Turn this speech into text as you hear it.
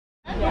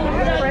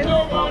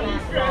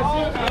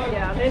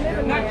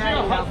Not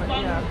your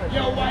husband,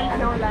 your wife,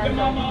 your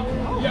mama,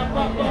 your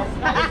papa,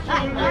 your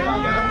children,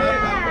 your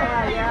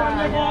neighbor, even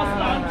your boss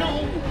man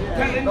too.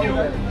 Telling you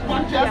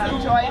what you do,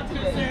 what you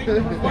sing,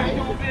 what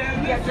you feel,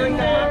 listen,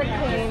 baby,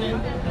 listen.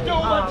 Do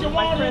what you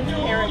want to do,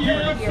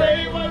 yeah,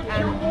 say what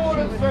you want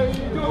to say.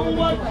 Do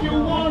what you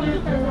want to do,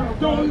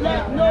 don't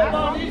let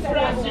nobody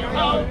stress you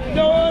out.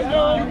 No,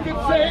 no, you can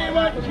say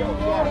what you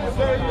want to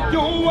say.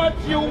 Do what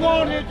you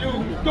want to do,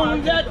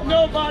 don't let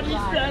nobody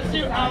stress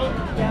you out.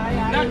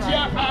 Not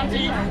your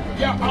auntie,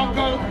 your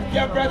uncle,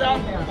 your brother,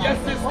 your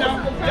sister,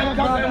 your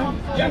cousin,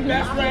 your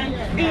best friend,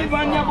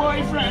 even your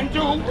boyfriend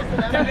too.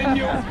 Telling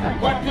you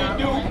what to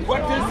do,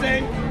 what to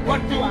say,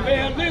 what to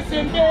wear.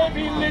 Listen,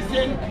 baby,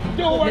 listen.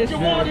 Do what you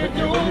want to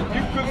do.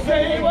 You can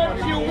say what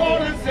you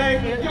want to say.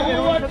 Do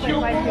what you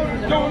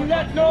want. Don't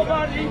let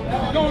nobody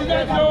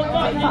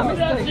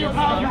stress you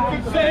out. You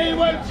can say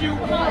what you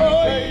want.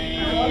 Oh,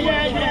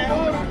 yeah,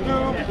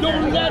 yeah.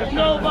 Don't let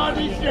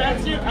nobody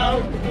stress you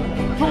out.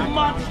 Too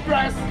much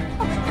stress,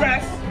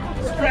 stress,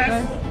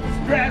 stress,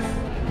 stress.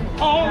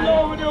 All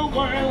over the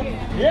world,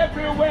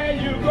 everywhere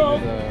you go.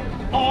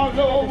 All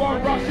over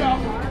Russia,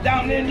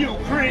 down in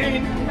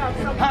Ukraine,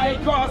 high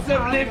cost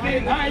of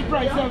living, high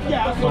price of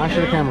gas. Flash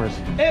your cameras.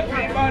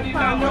 Everybody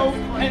now know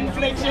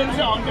inflation's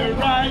on the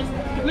rise.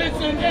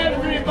 Listen,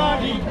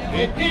 everybody,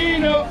 it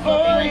ain't no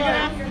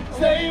yeah.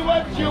 Say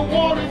what you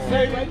want to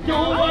say, do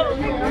what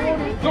you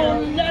want to.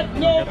 Don't let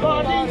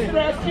nobody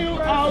stress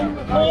you out.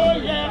 Oh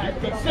yeah,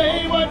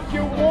 say what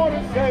you want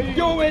to say,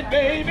 do it,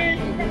 baby.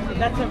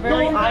 That's a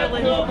very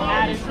island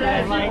attitude.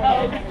 I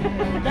like it.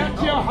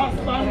 That's your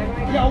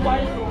husband, your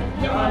wife,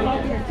 your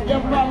mother,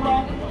 your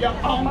brother, your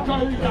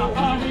uncle, your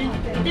auntie,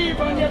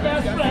 even your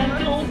best friend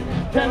too.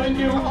 Telling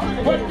you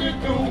what to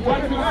do,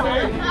 what to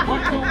say,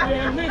 what to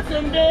wear.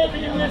 Listen,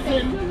 baby,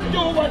 listen.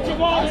 Do what you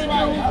want to do.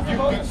 You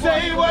can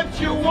say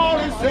what you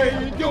want to say.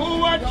 Do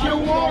what you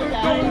want to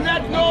do. Don't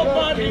let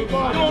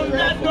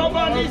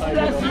nobody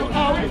stress you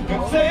out.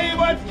 Say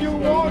what you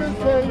want to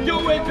say.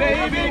 Do it,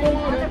 baby.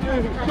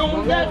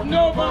 Don't let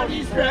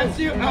nobody stress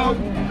you out.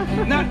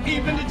 Not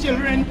even the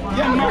children,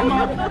 your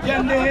mama,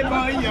 your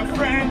neighbor, your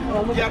friend,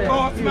 your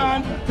boss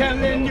man,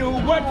 telling you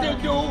what to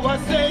do or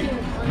say.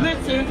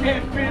 Listen,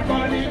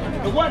 everybody,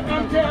 what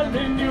I'm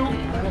telling you.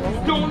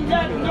 Don't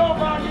let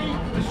nobody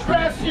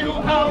stress you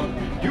out.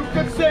 You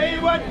can say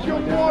what you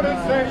want to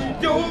say.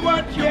 Do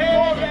what you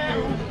want to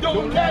do.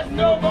 Don't let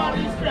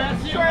nobody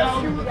stress you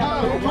out.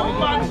 Too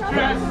much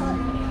stress.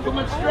 Too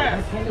much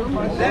stress.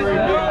 Let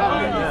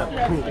nobody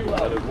stress you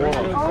out.